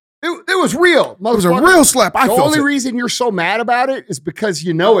real. It was real. It was a real slap. The only reason you're so mad about it is because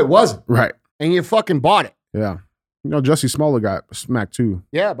you know it wasn't. Right. And you fucking bought it. Yeah. You know, Jussie Smollett got smacked too.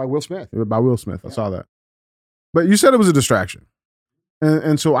 Yeah, by Will Smith. I saw that. But you said it was a distraction.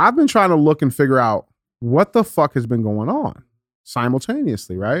 And so I've been trying to look and figure out what the fuck has been going on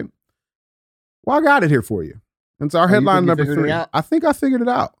simultaneously, right? Well, I got it here for you. It's our headline number 3. I think I figured it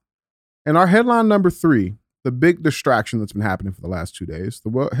out. And our headline number 3, the big distraction that's been happening for the last 2 days,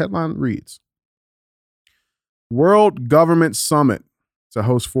 the headline reads, World Government Summit to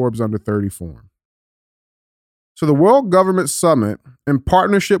host Forbes Under 30 Forum. So the World Government Summit, in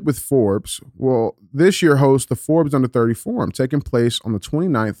partnership with Forbes, will this year host the Forbes Under 30 Forum, taking place on the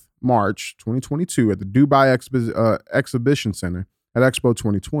 29th March 2022 at the Dubai Exhibition Center at Expo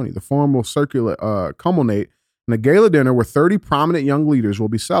 2020. The forum will culminate in a gala dinner where 30 prominent young leaders will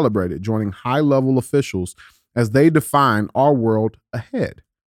be celebrated, joining high-level officials as they define our world ahead.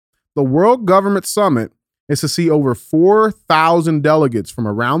 The World Government Summit is to see over 4,000 delegates from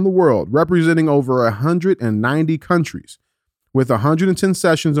around the world, representing over 190 countries. With 110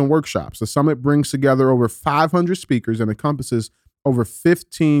 sessions and workshops, the summit brings together over 500 speakers and encompasses over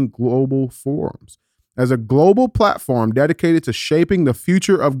 15 global forums. As a global platform dedicated to shaping the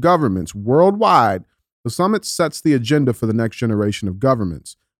future of governments worldwide, the summit sets the agenda for the next generation of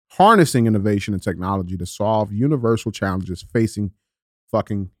governments, harnessing innovation and technology to solve universal challenges facing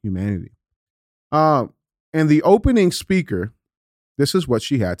fucking humanity. And the opening speaker, this is what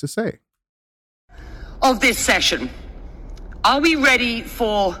she had to say. Of this session, Are we ready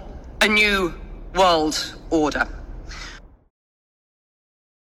for a new world order?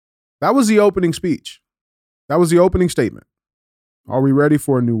 That was the opening speech. That was the opening statement. Are we ready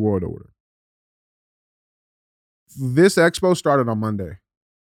for a new world order? This expo started on Monday.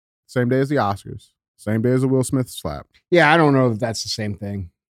 Same day as the Oscars. Same day as the Will Smith slap. Yeah, I don't know if that's the same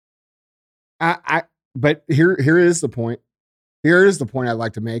thing. But here is the point. Here is the point I'd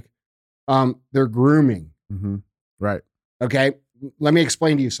like to make. They're grooming. Mm-hmm. Right. Okay. Let me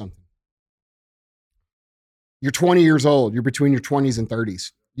explain to you something. You're 20 years old. You're between your 20s and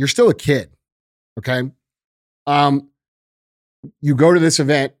 30s. You're still a kid. Okay. You go to this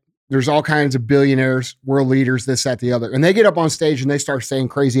event. There's all kinds of billionaires, world leaders, this, that, the other. And they get up on stage and they start saying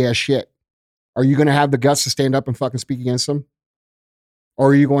crazy ass shit. Are you going to have the guts to stand up and fucking speak against them? Or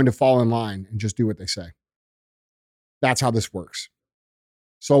are you going to fall in line and just do what they say? That's how this works.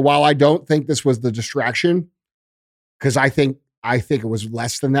 So while I don't think this was the distraction, because I think it was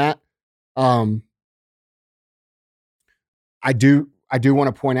less than that, I do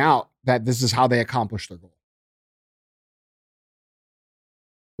want to point out that this is how they accomplish their goal.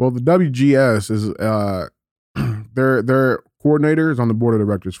 Well, the WGS is their coordinator is on the board of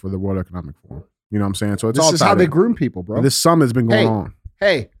directors for the World Economic Forum. You know what I'm saying? So this is how they groom people, bro. This summit's been going on.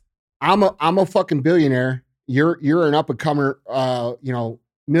 Hey, I'm a fucking billionaire. You're an up and comer,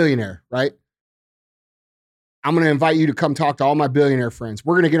 millionaire, right? I'm going to invite you to come talk to all my billionaire friends.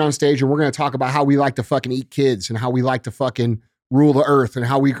 We're going to get on stage and we're going to talk about how we like to fucking eat kids and how we like to fucking rule the earth and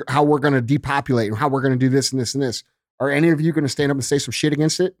how we're going to depopulate and how we're going to do this and this and this. Are any of you going to stand up and say some shit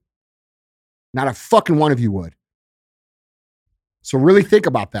against it? Not a fucking one of you would. So really think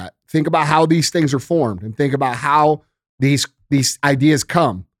about that. Think about how these things are formed and think about how these ideas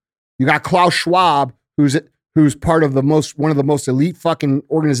come. You got Klaus Schwab, who's part of one of the most elite fucking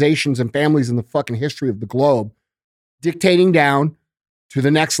organizations and families in the fucking history of the globe, dictating down to the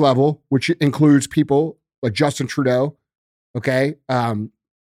next level, which includes people like Justin Trudeau, okay, Biden,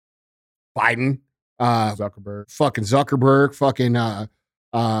 Zuckerberg, fucking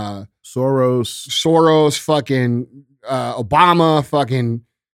Soros, fucking Obama, fucking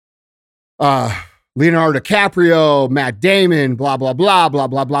Leonardo DiCaprio, Matt Damon, blah, blah, blah, blah,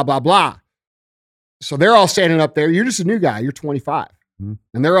 blah, blah, blah, blah. So they're all standing up there. You're just a new guy. You're 25. Mm-hmm.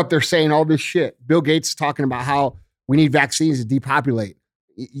 And they're up there saying all this shit. Bill Gates is talking about how we need vaccines to depopulate.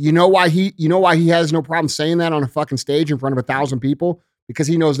 You know why he has no problem saying that on a fucking stage in front of 1,000 people? Because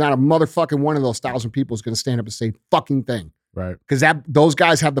he knows not a motherfucking one of those 1,000 people is going to stand up and say fucking thing. Right. Because those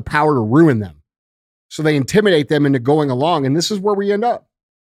guys have the power to ruin them. So they intimidate them into going along. And this is where we end up.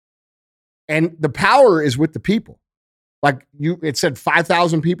 And the power is with the people. Like it said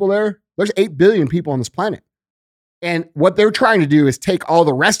 5,000 people there. There's 8 billion people on this planet. And what they're trying to do is take all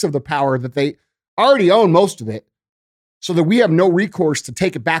the rest of the power that they already own, most of it, so that we have no recourse to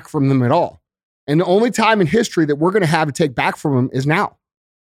take it back from them at all. And the only time in history that we're going to have to take back from them is now.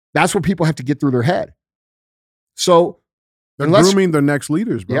 That's what people have to get through their head. So they're grooming their next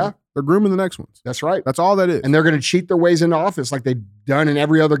leaders, bro. Yeah. They're grooming the next ones. That's right. That's all that is. And they're going to cheat their ways into office like they've done in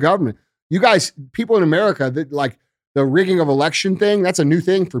every other government. You guys, people in America, that like the rigging of election thing, that's a new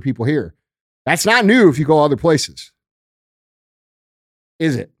thing for people here. That's not new if you go other places.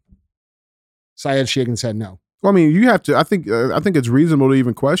 Is it? Syed shaking said no. Well, I mean, you have to, I think it's reasonable to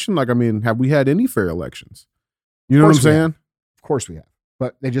even question, like, I mean, have we had any fair elections? You know what I'm saying? Of course we have.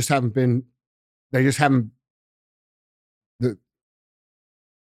 But they just haven't been, I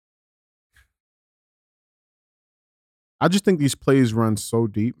just think these plays run so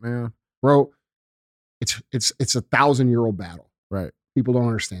deep, man. Bro, it's a 1,000-year-old battle. Right. People don't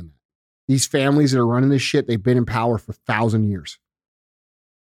understand that. These families that are running this shit, they've been in power for 1,000 years.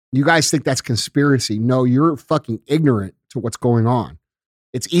 You guys think that's conspiracy. No, you're fucking ignorant to what's going on.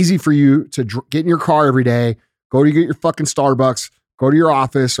 It's easy for you to get in your car every day, go to get your fucking Starbucks, go to your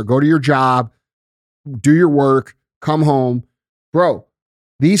office or go to your job, do your work, come home. Bro,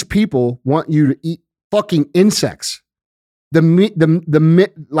 these people want you to eat fucking insects.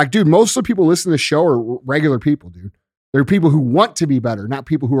 Like, dude, most of the people listening to the show are regular people, dude. They're people who want to be better, not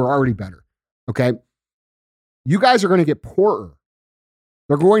people who are already better. Okay. You guys are going to get poorer.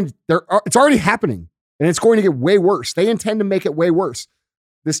 It's already happening and it's going to get way worse. They intend to make it way worse.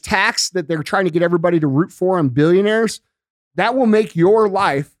 This tax that they're trying to get everybody to root for on billionaires, that will make your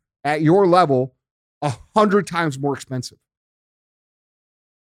life at your level 100 times more expensive.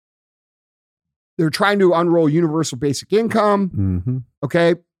 They're trying to unroll universal basic income. Mm-hmm.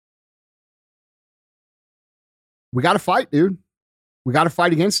 Okay. We got to fight, dude. We got to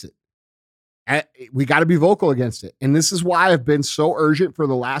fight against it. We got to be vocal against it. And this is why I've been so urgent for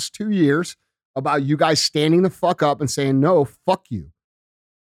the last 2 years about you guys standing the fuck up and saying, no, fuck you.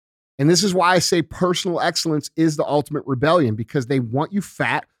 And this is why I say personal excellence is the ultimate rebellion, because they want you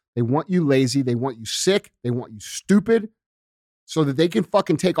fat, they want you lazy, they want you sick, they want you stupid, so that they can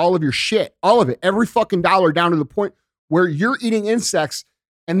fucking take all of your shit, all of it, every fucking dollar, down to the point where you're eating insects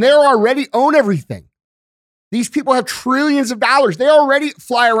and they already own everything. These people have trillions of dollars. They already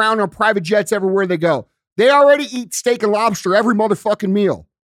fly around on private jets everywhere they go. They already eat steak and lobster every motherfucking meal.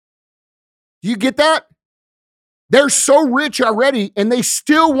 Do you get that? They're so rich already and they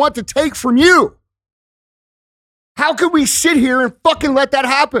still want to take from you. How could we sit here and fucking let that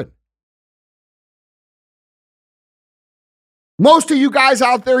happen? Most of you guys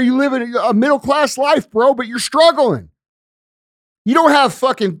out there, you live in a middle-class life, bro, but you're struggling. You don't have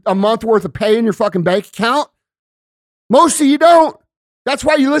fucking a month worth of pay in your fucking bank account. Most of you don't. That's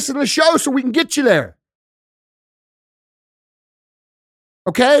why you listen to the show, so we can get you there.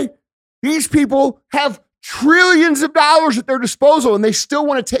 Okay? These people have trillions of dollars at their disposal, and they still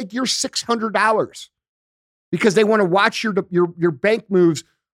want to take your $600 because they want to watch your bank moves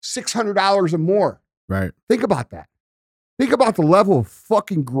 $600 or more. Right. Think about that. Think about the level of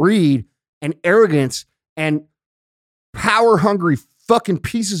fucking greed and arrogance and power-hungry fucking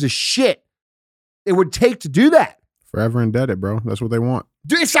pieces of shit it would take to do that. Forever indebted, bro. That's what they want.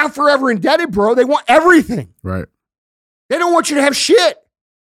 Dude, it's not forever indebted, bro. They want everything. Right. They don't want you to have shit.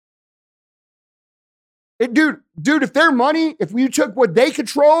 Dude, if their money, if you took what they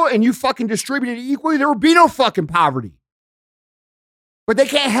control and you fucking distributed it equally, there would be no fucking poverty. But they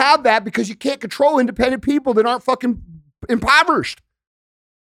can't have that because you can't control independent people that aren't fucking impoverished.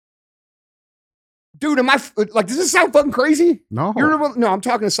 Dude, does this sound fucking crazy? No. No, I'm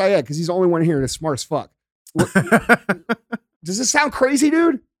talking to Syed because he's the only one here that's smart as fuck. Does this sound crazy,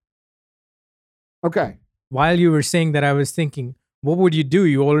 dude? Okay. While you were saying that, I was thinking, what would you do?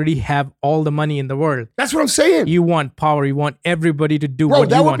 You already have all the money in the world. That's what I'm saying. You want power. You want everybody to do Bro, what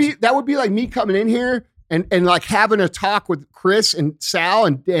you want. That would be like me coming in here and like having a talk with Chris and Sal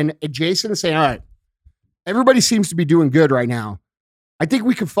and Jason and saying, all right, everybody seems to be doing good right now. I think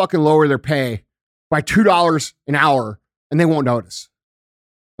we can fucking lower their pay by $2 an hour and they won't notice.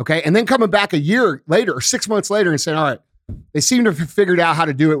 Okay. And then coming back a year later or 6 months later and saying, all right, they seem to have figured out how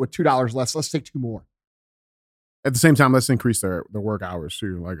to do it with $2 less. Let's take 2 more. At the same time, let's increase their work hours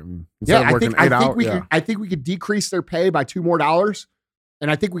too. Like, I mean, yeah, I think we could decrease their pay by $2 more.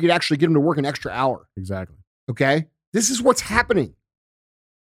 And I think we could actually get them to work an extra hour. Exactly. Okay. This is what's happening.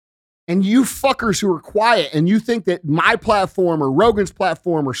 And you fuckers who are quiet and you think that my platform or Rogan's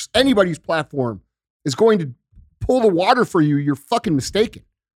platform or anybody's platform is going to pull the water for you, you're fucking mistaken.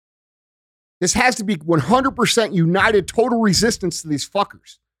 This has to be 100% united, total resistance to these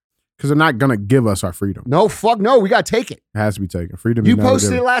fuckers. Because they're not going to give us our freedom. No, fuck no. We got to take it. It has to be taken. Freedom You is never posted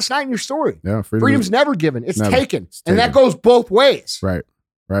given. it last night in your story. Yeah, freedom's never given. It's never. taken. It's And that taken. goes both ways. Right.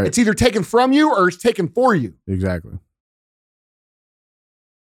 Right. It's either taken from you or it's taken for you. Exactly.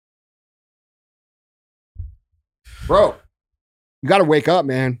 Bro, you got to wake up,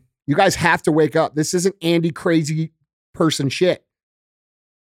 man. You guys have to wake up. This isn't Andy crazy person shit.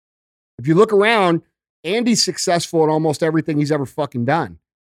 If you look around, Andy's successful in almost everything he's ever fucking done.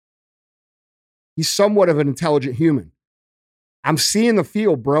 He's somewhat of an intelligent human. I'm seeing the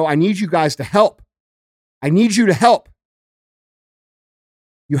field, bro. I need you guys to help. I need you to help.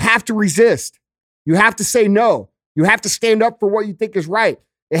 You have to resist. You have to say no. You have to stand up for what you think is right.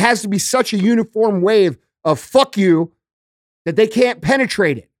 It has to be such a uniform wave of fuck you that they can't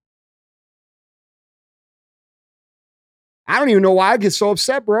penetrate it. I don't even know why I get so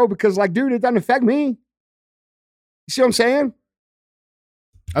upset, bro, because like, dude, it doesn't affect me. You see what I'm saying?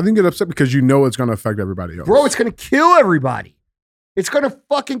 I think get upset because you know it's going to affect everybody else. Bro, it's going to kill everybody. It's going to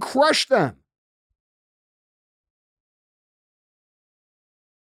fucking crush them.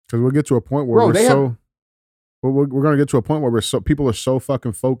 Because we'll get to a point where Bro, we're going to get to a point where people are so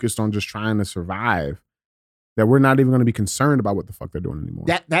fucking focused on just trying to survive that we're not even going to be concerned about what the fuck they're doing anymore.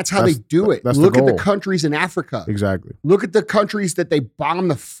 That's how they do it. That's Look the at the goal. countries in Africa. Exactly. Look at the countries that they bomb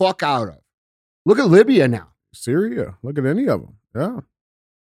the fuck out of. Look at Libya now. Syria. Look at any of them. Yeah.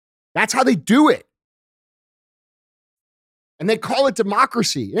 That's how they do it. And they call it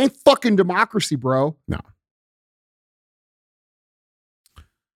democracy. It ain't fucking democracy, bro. No.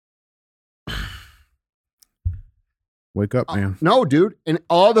 Wake up, man. No, dude. And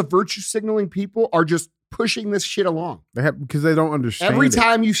all the virtue signaling people are just pushing this shit along. Because they don't understand Every it.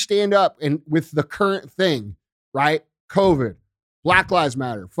 time you stand up and with the current thing, right? COVID, Black Lives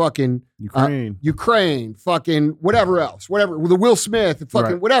Matter, fucking Ukraine, fucking whatever else, whatever, the Will Smith,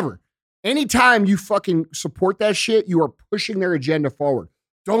 fucking Right. whatever. Anytime you fucking support that shit, you are pushing their agenda forward.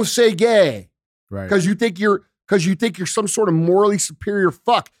 Don't say gay. Right. Because you think you're some sort of morally superior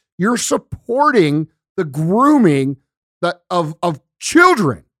fuck. You're supporting the grooming of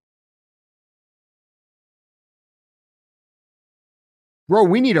children. Bro,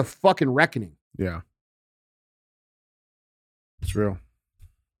 we need a fucking reckoning. Yeah. It's real.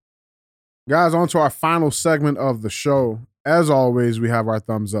 Guys, on to our final segment of the show. As always, we have our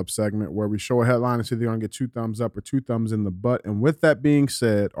thumbs up segment where we show a headline and see if they're going to get 2 thumbs up or 2 thumbs in the butt. And with that being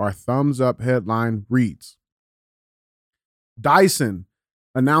said, our thumbs up headline reads, Dyson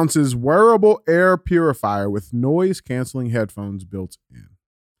announces wearable air purifier with noise-canceling headphones built in.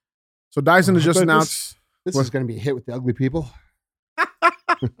 So Dyson has just announced... This is going to be a hit with the ugly people.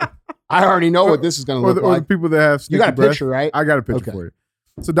 I already know what this is going to look like. Or the people that have you got a breath. picture, right? I got a picture for you.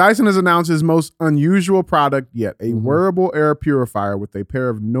 So Dyson has announced his most unusual product yet, a wearable air purifier with a pair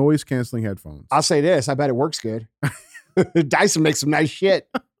of noise-canceling headphones. I'll say this. I bet it works good. Dyson makes some nice shit.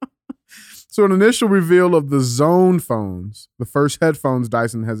 So an initial reveal of the Zone phones, the first headphones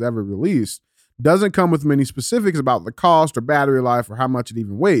Dyson has ever released, doesn't come with many specifics about the cost or battery life or how much it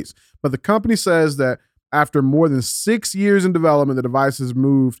even weighs. But the company says that after more than 6 years in development, the device has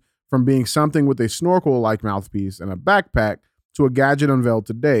moved from being something with a snorkel-like mouthpiece and a backpack to a gadget unveiled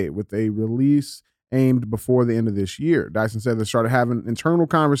today with a release aimed before the end of this year. Dyson said they started having internal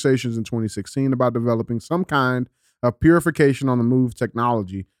conversations in 2016 about developing some kind of purification on the move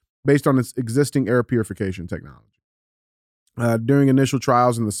technology based on its existing air purification technology. During initial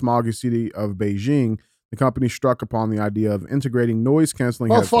trials in the smoggy city of Beijing, the company struck upon the idea of integrating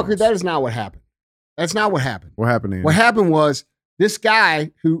noise-canceling headphones. Fucker, that is not what happened. That's not what happened. What happened, Andy? What happened was this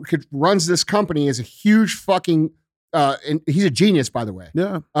guy who runs this company is a huge fucking, and he's a genius, by the way.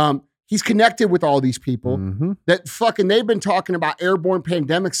 Yeah. He's connected with all these people that fucking, they've been talking about airborne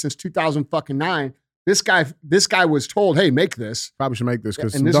pandemics since 2009. This guy was told, hey, make this. Probably should make this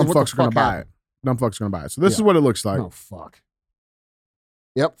because And this dumb is what fucks the are going to fuck buy happened. it. Dumb fucks are going to buy it. So this is what it looks like. Oh, fuck.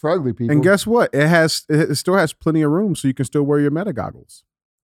 Yep, for ugly people. And guess what? It still has plenty of room so you can still wear your Meta goggles.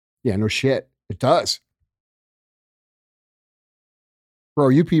 Yeah, no shit. It does. Bro,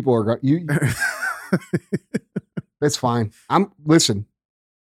 you people are you. That's fine. Listen.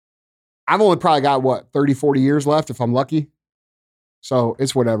 I've only probably got 30, 40 years left if I'm lucky. So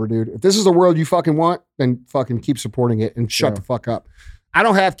it's whatever, dude. If this is the world you fucking want, then fucking keep supporting it and shut the fuck up. I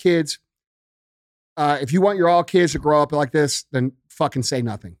don't have kids. If you want your all kids to grow up like this, then fucking say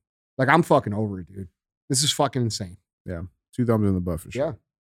nothing. Like, I'm fucking over it, dude. This is fucking insane. Yeah. 2 thumbs in the butt for sure.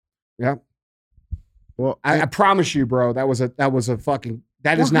 Yeah. Well, I promise you, bro, that was a fucking,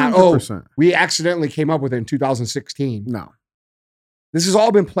 that is not, 100%. we accidentally came up with it in 2016. No. This has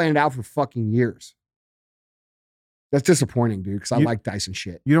all been planned out for fucking years. That's disappointing, dude, because I like Dyson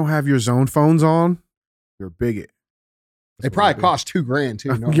shit. You don't have your Zone phones on? You're a bigot. They probably cost $2,000 too.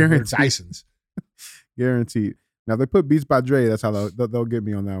 No, they're Dysons. Guaranteed. Now, if they put Beats by Dre, that's how they'll get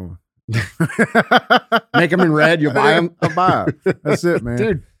me on that one. Make them in red, you'll buy them? I'll buy them. That's it, man.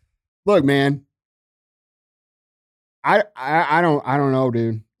 Dude, look, man. I don't know,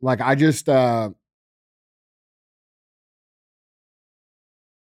 dude. Like, I just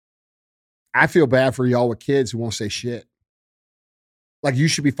I feel bad for y'all with kids who won't say shit. Like, you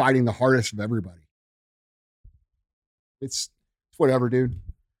should be fighting the hardest of everybody. It's whatever, dude.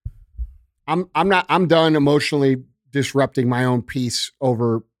 I'm done emotionally disrupting my own peace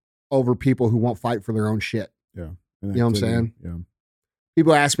over people who won't fight for their own shit. Yeah. You know what I'm saying? Yeah.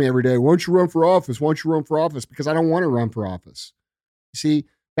 People ask me every day, why don't you run for office? Why don't you run for office? Because I don't want to run for office. You see,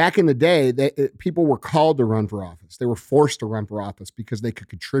 back in the day, people were called to run for office. They were forced to run for office because they could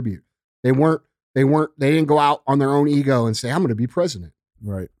contribute. They didn't go out on their own ego and say, I'm going to be president.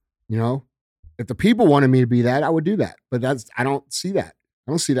 Right. You know, if the people wanted me to be that, I would do that. But I don't see that.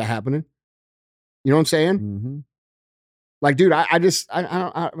 I don't see that happening. You know what I'm saying? Mm-hmm. Like, dude,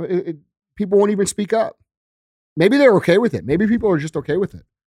 people won't even speak up. Maybe they're okay with it. Maybe people are just okay with it.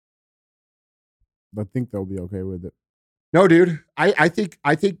 I think they'll be okay with it. No, dude, I think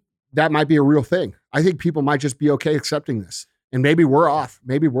that might be a real thing. I think people might just be okay accepting this. And maybe we're off.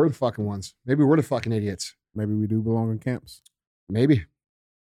 Maybe we're the fucking ones. Maybe we're the fucking idiots. Maybe we do belong in camps. Maybe.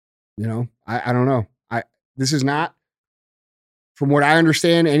 You know, I don't know. This is not, from what I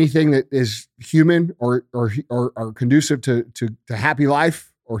understand, anything that is human or conducive to happy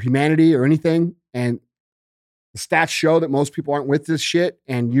life or humanity or anything. And the stats show that most people aren't with this shit,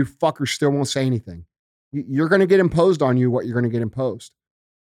 and you fuckers still won't say anything. You're going to get imposed on you what you're going to get imposed.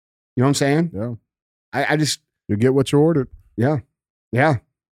 You know what I'm saying? Yeah. I just... You get what you ordered. Yeah. Yeah.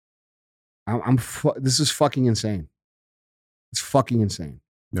 This is fucking insane. It's fucking insane.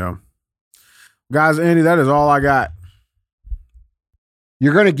 Yeah. Guys, Andy, that is all I got.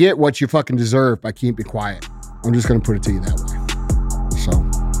 you're going to get what you fucking deserve by keeping quiet. I'm just going to put it to you that way. So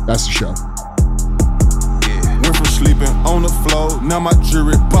that's the show. Went from sleeping on the floor, now my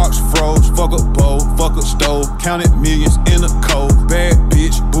jewelry box froze. Fuck a bowl, fuck a stove, counted millions in a cold. Bad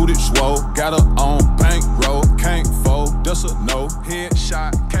bitch, booted swole, got her on bankroll, can't fold, that's a no.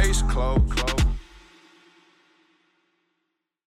 Headshot,